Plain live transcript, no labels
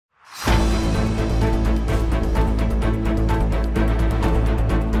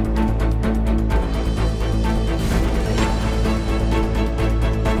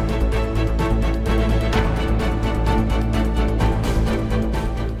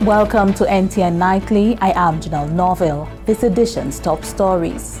Welcome to NTN Nightly. I am Janelle Norville. This edition's top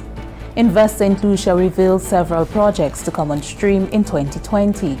stories. Invest Saint Lucia reveals several projects to come on stream in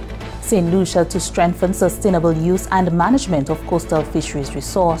 2020. Saint Lucia to strengthen sustainable use and management of coastal fisheries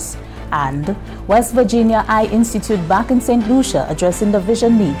resource. And West Virginia Eye Institute back in Saint Lucia addressing the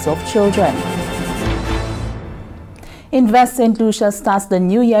vision needs of children. Invest Saint Lucia starts the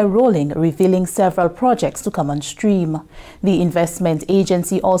new year rolling, revealing several projects to come on stream. The investment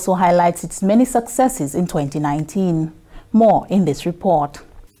agency also highlights its many successes in 2019. More in this report.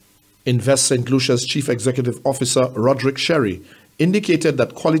 Invest Saint Lucia's Chief Executive Officer, Roderick Sherry, indicated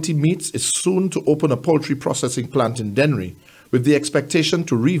that Quality Meats is soon to open a poultry processing plant in Dennery, with the expectation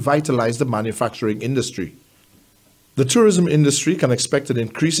to revitalize the manufacturing industry. The tourism industry can expect an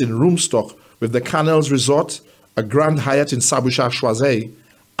increase in room stock with the Canals Resort, a Grand Hyatt in Sabucha-Choiseul,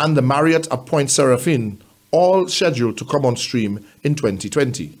 and the Marriott at Point Seraphin, all scheduled to come on stream in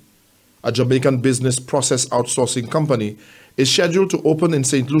 2020. A Jamaican business process outsourcing company is scheduled to open in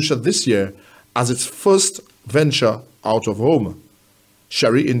St. Lucia this year as its first venture out of home.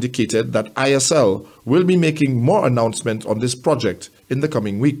 Sherry indicated that ISL will be making more announcements on this project in the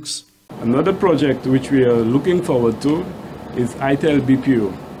coming weeks. Another project which we are looking forward to is ITEL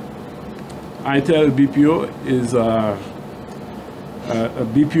BPO. ITEL BPO is a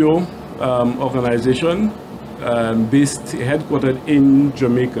BPO organization headquartered in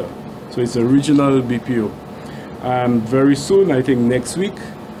Jamaica. So it's a regional BPO. Very soon, I think next week,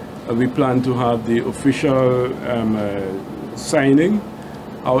 we plan to have the official signing.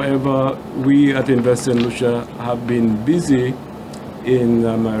 However, we at Invest Saint Lucia have been busy in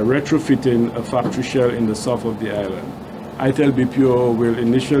retrofitting a factory shell in the south of the island. ITEL BPO will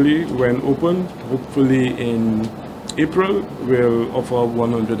initially, when opened, hopefully in April, will offer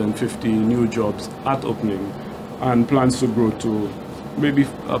 150 new jobs at opening and plans to grow to maybe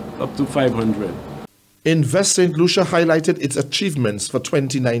up to 500. Invest St. Lucia highlighted its achievements for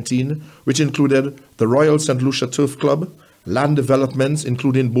 2019, which included the Royal St. Lucia Turf Club, land developments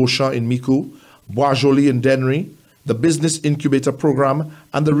including Beauchamp in Micoud, Bois Joli in Dennery, the Business Incubator Program,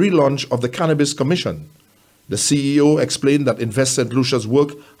 and the relaunch of the Cannabis Commission. The CEO explained that Invest St. Lucia's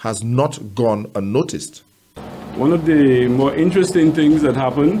work has not gone unnoticed. One of the more interesting things that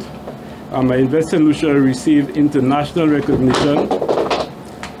happened, Invest St. Lucia received international recognition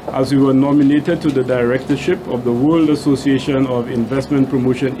as we were nominated to the directorship of the World Association of Investment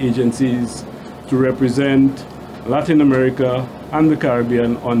Promotion Agencies to represent Latin America and the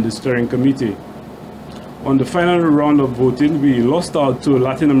Caribbean on the steering committee. On the final round of voting, we lost out to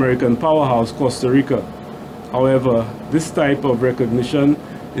Latin American powerhouse Costa Rica. However, this type of recognition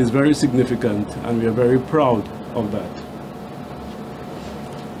is very significant and we are very proud of that.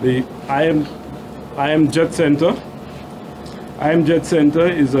 The IM Jet Center. IM Jet Center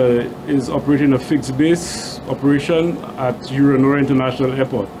is operating a fixed base operation at Euronoa International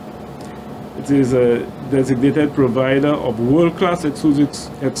Airport. It is a designated provider of world-class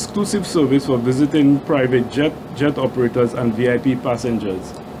exclusive service for visiting private jet operators and VIP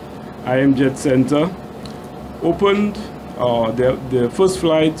passengers. IM Jet Center opened, the first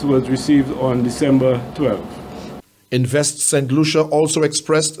flight was received on December 12th. Invest St. Lucia also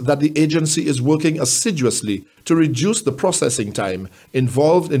expressed that the agency is working assiduously to reduce the processing time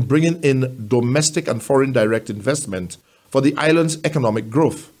involved in bringing in domestic and foreign direct investment for the island's economic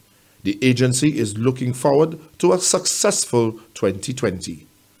growth. The agency is looking forward to a successful 2020.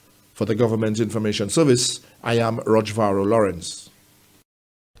 For the Government Information Service, I am Rojvaro Lawrence.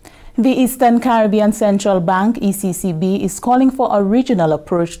 The Eastern Caribbean Central Bank, ECCB, is calling for a regional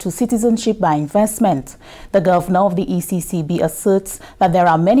approach to citizenship by investment. The governor of the ECCB asserts that there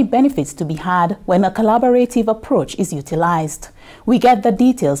are many benefits to be had when a collaborative approach is utilized. We get the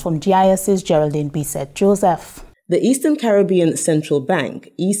details from GIS's Geraldine Bissett-Joseph. The Eastern Caribbean Central Bank,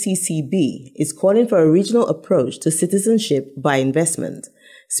 ECCB, is calling for a regional approach to citizenship by investment.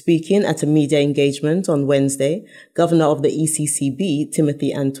 Speaking at a media engagement on Wednesday, Governor of the ECCB,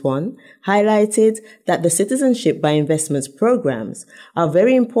 Timothy Antoine, highlighted that the citizenship by investments programs are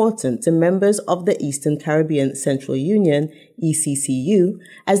very important to members of the Eastern Caribbean Central Union, ECCU,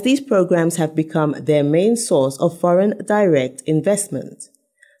 as these programs have become their main source of foreign direct investment.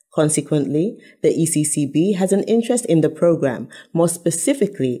 Consequently, the ECCB has an interest in the program, more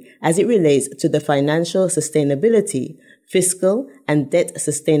specifically as it relates to the financial sustainability, fiscal and debt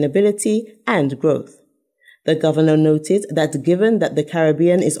sustainability, and growth. The governor noted that given that the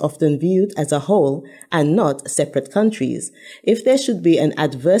Caribbean is often viewed as a whole and not separate countries, if there should be an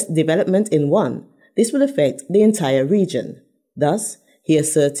adverse development in one, this will affect the entire region. Thus, he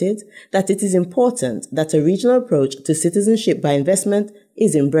asserted that it is important that a regional approach to citizenship by investment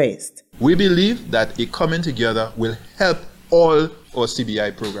is embraced. We believe that a coming together will help all our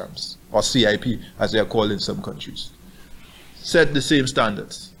CBI programs, or CIP as they are called in some countries. Set the same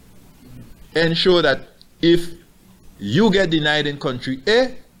standards. Ensure that if you get denied in country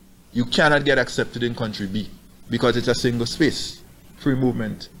A, you cannot get accepted in country B because it's a single space, free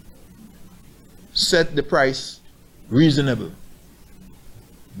movement. Set the price reasonable,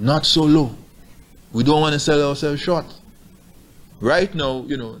 not so low. We don't want to sell ourselves short. Right now,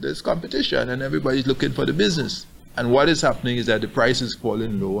 there's competition and everybody's looking for the business. And what is happening is that the price is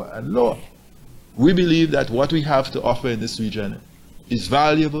falling lower and lower. We believe that what we have to offer in this region is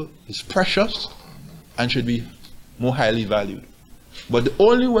valuable, is precious, and should be more highly valued. But the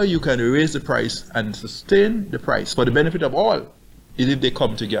only way you can raise the price and sustain the price for the benefit of all is if they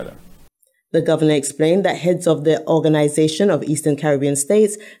come together. The governor explained that heads of the Organization of Eastern Caribbean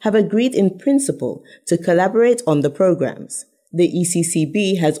States have agreed in principle to collaborate on the programs. The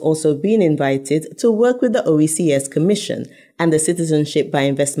ECCB has also been invited to work with the OECS Commission and the Citizenship by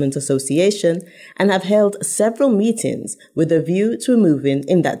Investment Association and have held several meetings with a view to moving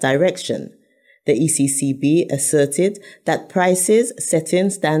in that direction. The ECCB asserted that prices, setting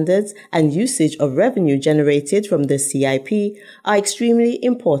standards, and usage of revenue generated from the CIP are extremely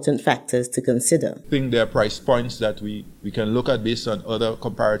important factors to consider. I think there are price points that we can look at based on other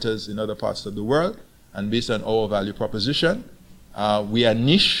comparators in other parts of the world and based on our value proposition. We are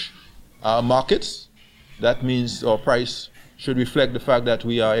niche markets. That means our price should reflect the fact that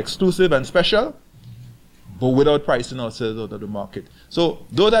we are exclusive and special, but without pricing ourselves out of the market. So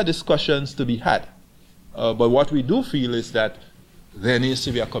those are discussions to be had. But what we do feel is that there needs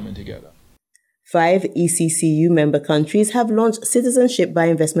to be a coming together. 5 ECCU member countries have launched citizenship by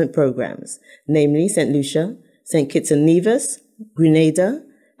investment programs, namely Saint Lucia, St. Kitts and Nevis, Grenada,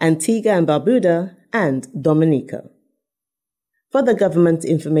 Antigua and Barbuda, and Dominica. For the Government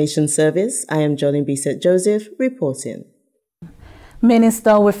Information Service, I am Johnny Bisset Joseph reporting.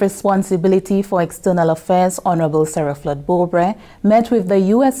 Minister with Responsibility for External Affairs, Honorable Sarah Flood-Bulbre, met with the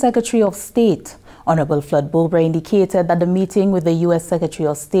U.S. Secretary of State. Honorable Flood-Bulbre indicated that the meeting with the U.S. Secretary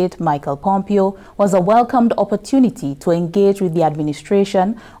of State, Michael Pompeo, was a welcomed opportunity to engage with the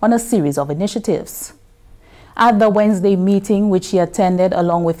administration on a series of initiatives. At the Wednesday meeting, which he attended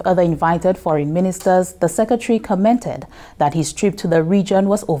along with other invited foreign ministers, the Secretary commented that his trip to the region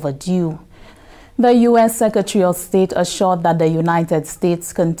was overdue. The U.S. Secretary of State assured that the United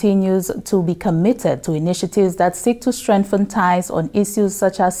States continues to be committed to initiatives that seek to strengthen ties on issues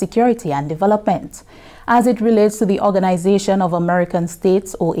such as security and development. As it relates to the Organization of American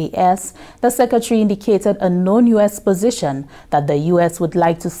States, OAS, the Secretary indicated a known U.S. position that the U.S. would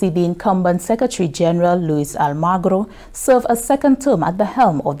like to see the incumbent Secretary General Luis Almagro serve a second term at the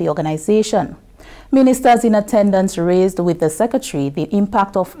helm of the organization. Ministers in attendance raised with the Secretary the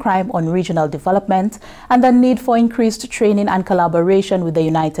impact of crime on regional development and the need for increased training and collaboration with the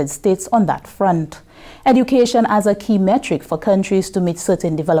United States on that front. Education as a key metric for countries to meet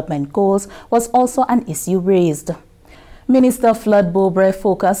certain development goals was also an issue raised. Minister Flood-Bulbre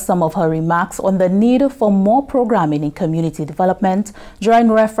focused some of her remarks on the need for more programming in community development,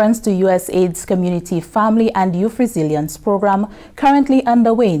 drawing reference to USAID's Community Family and Youth Resilience Program currently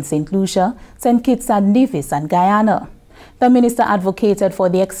underway in Saint Lucia, St. Kitts and Nevis, and Guyana. The minister advocated for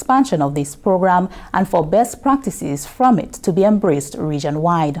the expansion of this program and for best practices from it to be embraced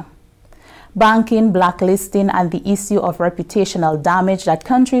region-wide. Banking, blacklisting, and the issue of reputational damage that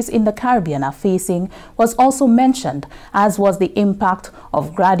countries in the Caribbean are facing was also mentioned, as was the impact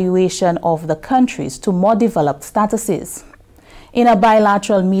of graduation of the countries to more developed statuses. In a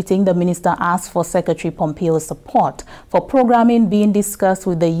bilateral meeting, the minister asked for Secretary Pompeo's support for programming being discussed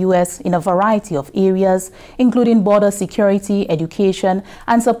with the U.S. in a variety of areas, including border security, education,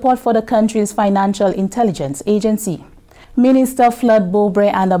 and support for the country's financial intelligence agency. Minister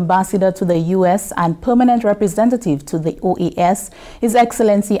Flood-Bulbre and Ambassador to the U.S. and Permanent Representative to the OAS, His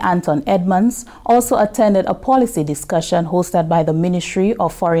Excellency Anton Edmonds, also attended a policy discussion hosted by the Ministry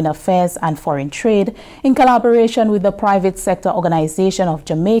of Foreign Affairs and Foreign Trade in collaboration with the Private Sector Organization of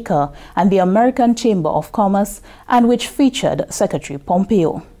Jamaica and the American Chamber of Commerce, and which featured Secretary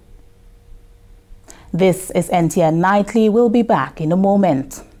Pompeo. This is NTN Nightly. We'll be back in a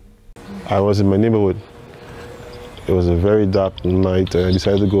moment. I was in my neighborhood. It was a very dark night and I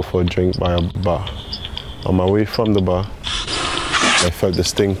decided to go for a drink by a bar. On my way from the bar, I felt the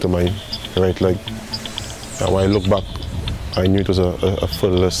sting to my right leg. And when I looked back, I knew it was a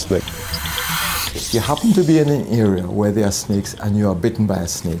footless snake. You happen to be in an area where there are snakes and you are bitten by a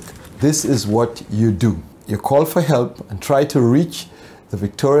snake. This is what you do. You call for help and try to reach the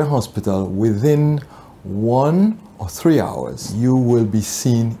Victoria Hospital, within 1 or 3 hours, you will be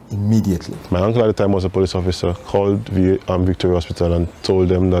seen immediately. My uncle at the time was a police officer, called Victoria Hospital and told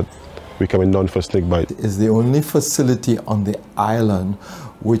them that we're coming down for snake bite. It's the only facility on the island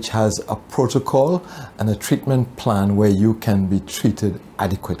which has a protocol and a treatment plan where you can be treated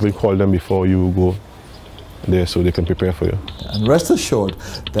adequately. We call them before you go there so they can prepare for you. And rest assured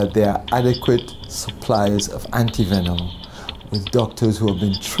that there are adequate supplies of antivenom with doctors who have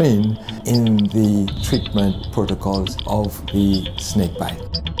been trained in the treatment protocols of the snake bite.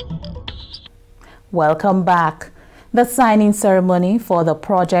 Welcome back. The signing ceremony for the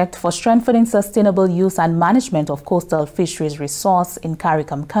project for strengthening sustainable use and management of coastal fisheries resource in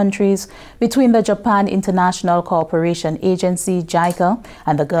CARICOM countries between the Japan International Cooperation Agency, JICA,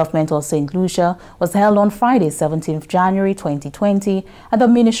 and the government of Saint Lucia was held on Friday, 17th January 2020 at the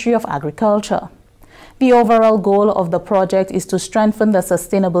Ministry of Agriculture. The overall goal of the project is to strengthen the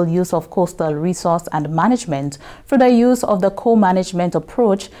sustainable use of coastal resource and management through the use of the co-management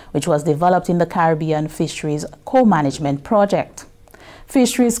approach, which was developed in the Caribbean Fisheries Co-Management Project.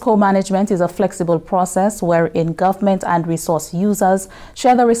 Fisheries co-management is a flexible process wherein government and resource users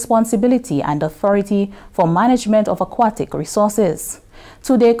share the responsibility and authority for management of aquatic resources.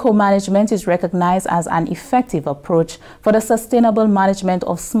 Today, co-management is recognized as an effective approach for the sustainable management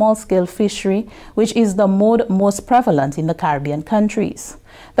of small-scale fishery, which is the mode most prevalent in the Caribbean countries.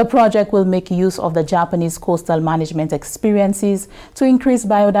 The project will make use of the Japanese coastal management experiences to increase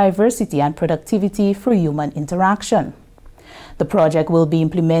biodiversity and productivity through human interaction. The project will be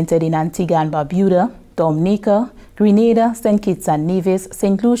implemented in Antigua and Barbuda, Dominica, Grenada, St. Kitts and Nevis,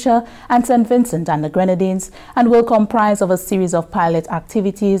 St. Lucia, and St. Vincent and the Grenadines, and will comprise of a series of pilot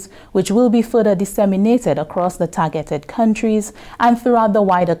activities which will be further disseminated across the targeted countries and throughout the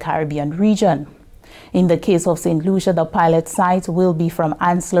wider Caribbean region. In the case of St. Lucia, the pilot site will be from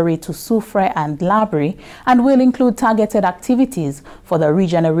Ancillary to Soufrière and Labrie and will include targeted activities for the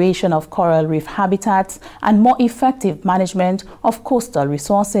regeneration of coral reef habitats and more effective management of coastal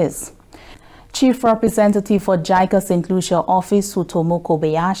resources. Chief Representative for JICA St. Lucia Office, Sutomu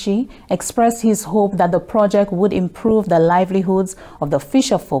Kobayashi, expressed his hope that the project would improve the livelihoods of the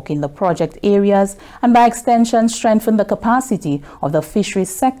fisherfolk in the project areas and by extension strengthen the capacity of the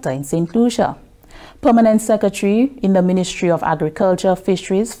fisheries sector in St. Lucia. Permanent Secretary in the Ministry of Agriculture,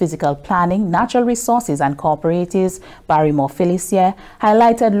 Fisheries, Physical Planning, Natural Resources and Cooperatives, Barrymore Felicia,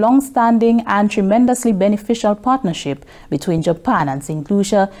 highlighted long-standing and tremendously beneficial partnership between Japan and St.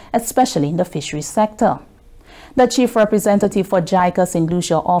 Lucia, especially in the fisheries sector. The Chief Representative for JICA St.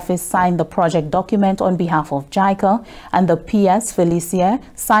 Lucia Office signed the project document on behalf of JICA, and the PS Felicia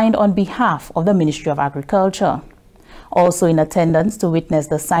signed on behalf of the Ministry of Agriculture. Also in attendance to witness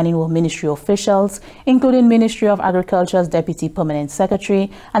the signing were ministry officials, including Ministry of Agriculture's Deputy Permanent Secretary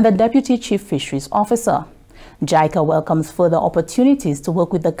and the Deputy Chief Fisheries Officer. JICA welcomes further opportunities to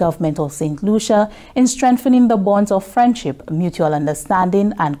work with the government of St. Lucia in strengthening the bonds of friendship, mutual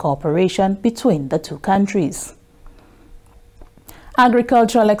understanding and cooperation between the two countries.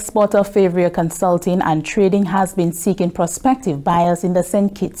 Agricultural exporter Favria Consulting and Trading has been seeking prospective buyers in the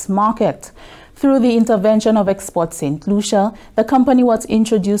St. Kitts market. Through the intervention of Export St. Lucia, the company was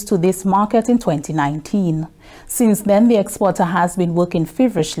introduced to this market in 2019. Since then, the exporter has been working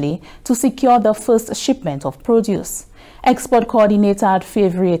feverishly to secure the first shipment of produce. Export coordinator at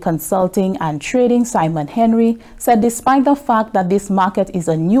Favria Consulting and Trading, Simon Henry, said despite the fact that this market is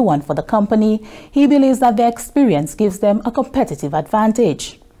a new one for the company, he believes that their experience gives them a competitive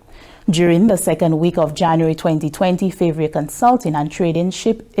advantage. During the second week of January 2020, Favria Consulting and Trading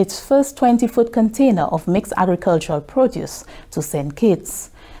shipped its first 20-foot container of mixed agricultural produce to St. Kitts.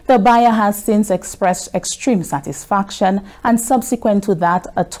 The buyer has since expressed extreme satisfaction, and subsequent to that,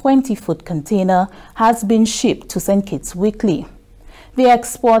 a 20-foot container has been shipped to St. Kitts weekly. The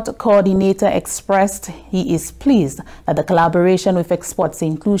export coordinator expressed he is pleased that the collaboration with Export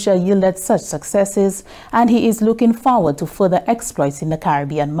St. Lucia yielded such successes, and he is looking forward to further exploits in the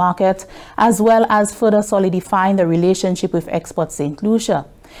Caribbean market, as well as further solidifying the relationship with Export St. Lucia.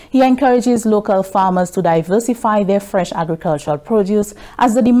 He encourages local farmers to diversify their fresh agricultural produce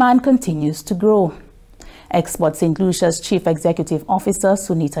as the demand continues to grow. Export St. Lucia's Chief Executive Officer,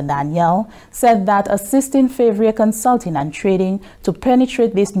 Sunita Danielle, said that assisting Favria Consulting and Trading to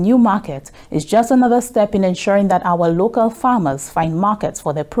penetrate this new market is just another step in ensuring that our local farmers find markets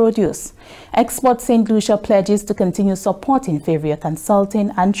for their produce. Export St. Lucia pledges to continue supporting Favria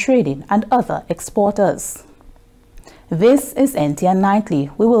Consulting and Trading and other exporters. This is NTN Nightly.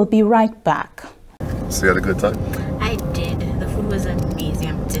 We will be right back. So you had a good time? I did. The food was amazing.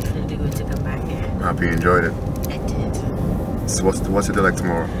 I'm definitely going to come back here. Happy you enjoyed it. I did. What's it like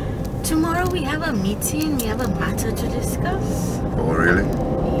tomorrow? Tomorrow we have a meeting, we have a matter to discuss. Oh, really?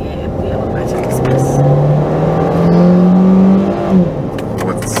 Yeah, we have a matter to discuss.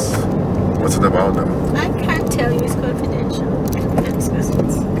 What's it about then? I can't tell you, it's confidential. We can't discuss it.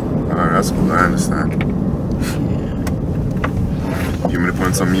 Alright, that's cool, I understand. You want me to put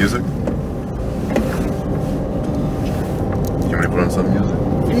on some music? You want me to put on some music?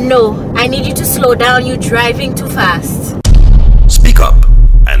 No, I need you to slow down, you're driving too fast. Speak up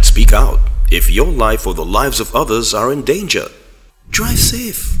and speak out if your life or the lives of others are in danger. Drive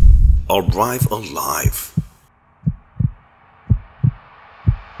safe or drive alive.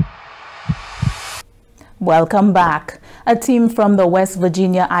 Welcome back. A team from the West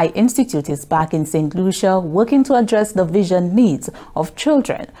Virginia Eye Institute is back in Saint Lucia working to address the vision needs of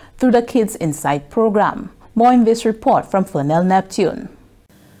children through the Kids Insight program. More in this report from Saint Neptune.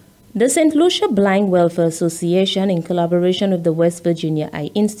 The Saint Lucia Blind Welfare Association, in collaboration with the West Virginia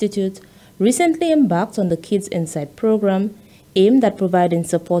Eye Institute, recently embarked on the Kids Insight program aimed at providing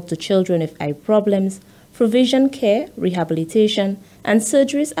support to children with eye problems for vision care, rehabilitation, and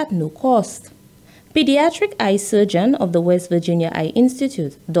surgeries at no cost. Pediatric eye surgeon of the West Virginia Eye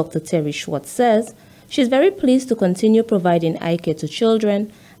Institute, Dr. Terry Schwartz, says she's very pleased to continue providing eye care to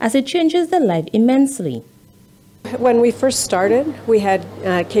children as it changes their life immensely. When we first started, we had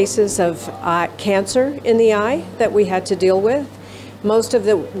cases of cancer in the eye that we had to deal with. Most of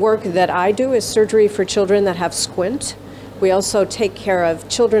the work that I do is surgery for children that have squint. We also take care of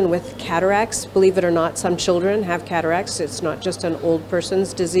children with cataracts. Believe it or not, some children have cataracts. It's not just an old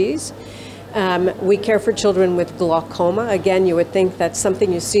person's disease. We care for children with glaucoma. Again, you would think that's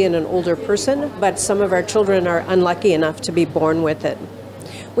something you see in an older person, but some of our children are unlucky enough to be born with it.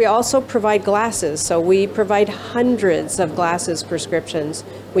 We also provide glasses, so we provide hundreds of glasses prescriptions.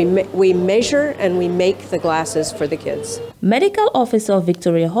 We measure and we make the glasses for the kids. Medical Officer of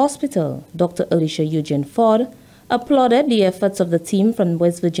Victoria Hospital, Dr. Alicia Eugene Ford, applauded the efforts of the team from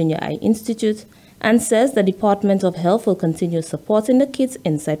West Virginia Eye Institute and says the Department of Health will continue supporting the Kids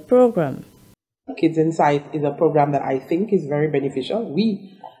Insight program. Kids Insight is a program that I think is very beneficial.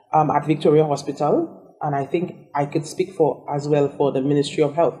 We at Victoria Hospital, and I think I could speak for as well for the Ministry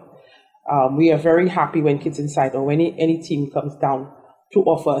of Health, we are very happy when Kids Insight or when any team comes down to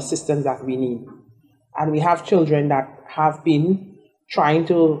offer assistance that we need. And we have children that have been trying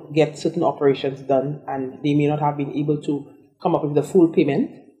to get certain operations done and they may not have been able to come up with the full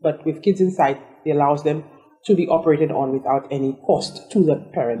payment, but with Kids Insight, it allows them to be operated on without any cost to the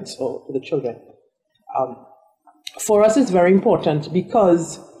parents or to the children. For us, it's very important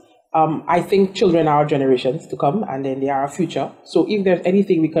because I think children are our generations to come and then they are our future. So if there's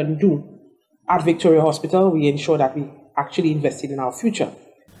anything we can do at Victoria Hospital, we ensure that we actually invested in our future.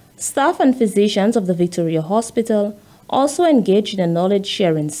 Staff and physicians of the Victoria Hospital also engaged in a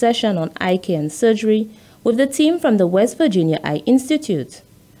knowledge-sharing session on eye care and surgery with the team from the West Virginia Eye Institute.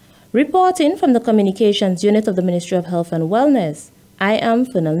 Reporting from the Communications Unit of the Ministry of Health and Wellness, I am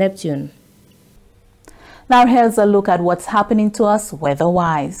Saint Neptune. Now here's a look at what's happening to us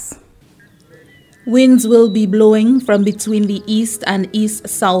weather-wise. Winds will be blowing from between the east and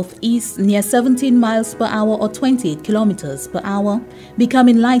east-southeast near 17 miles per hour or 28 kilometers per hour,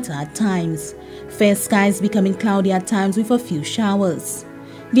 becoming lighter at times. Fair skies becoming cloudy at times with a few showers.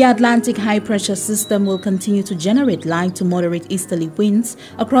 The Atlantic high-pressure system will continue to generate light to moderate easterly winds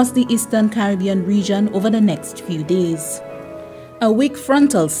across the eastern Caribbean region over the next few days. A weak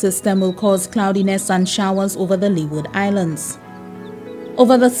frontal system will cause cloudiness and showers over the Leeward Islands.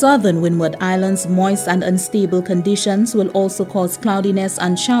 Over the southern Windward Islands, moist and unstable conditions will also cause cloudiness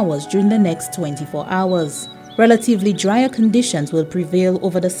and showers during the next 24 hours. Relatively drier conditions will prevail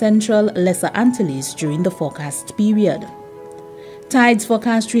over the central Lesser Antilles during the forecast period. Tides for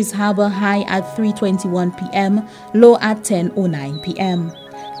Castries Harbour high at 3:21 p.m., low at 10:09 p.m.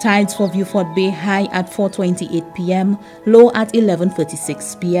 Tides for Beaufort Bay high at 4:28 p.m., low at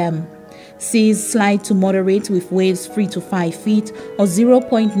 11:36 p.m. Seas slight to moderate with waves 3 to 5 feet or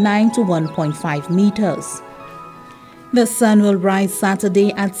 0.9 to 1.5 meters. The sun will rise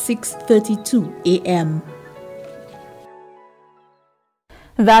Saturday at 6:32 a.m.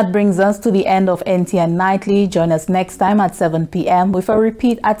 That brings us to the end of NTN Nightly. Join us next time at 7 p.m. with a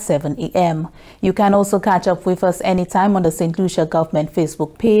repeat at 7 a.m. You can also catch up with us anytime on the Saint Lucia Government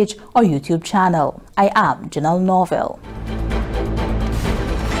Facebook page or YouTube channel. I am Janelle Norville.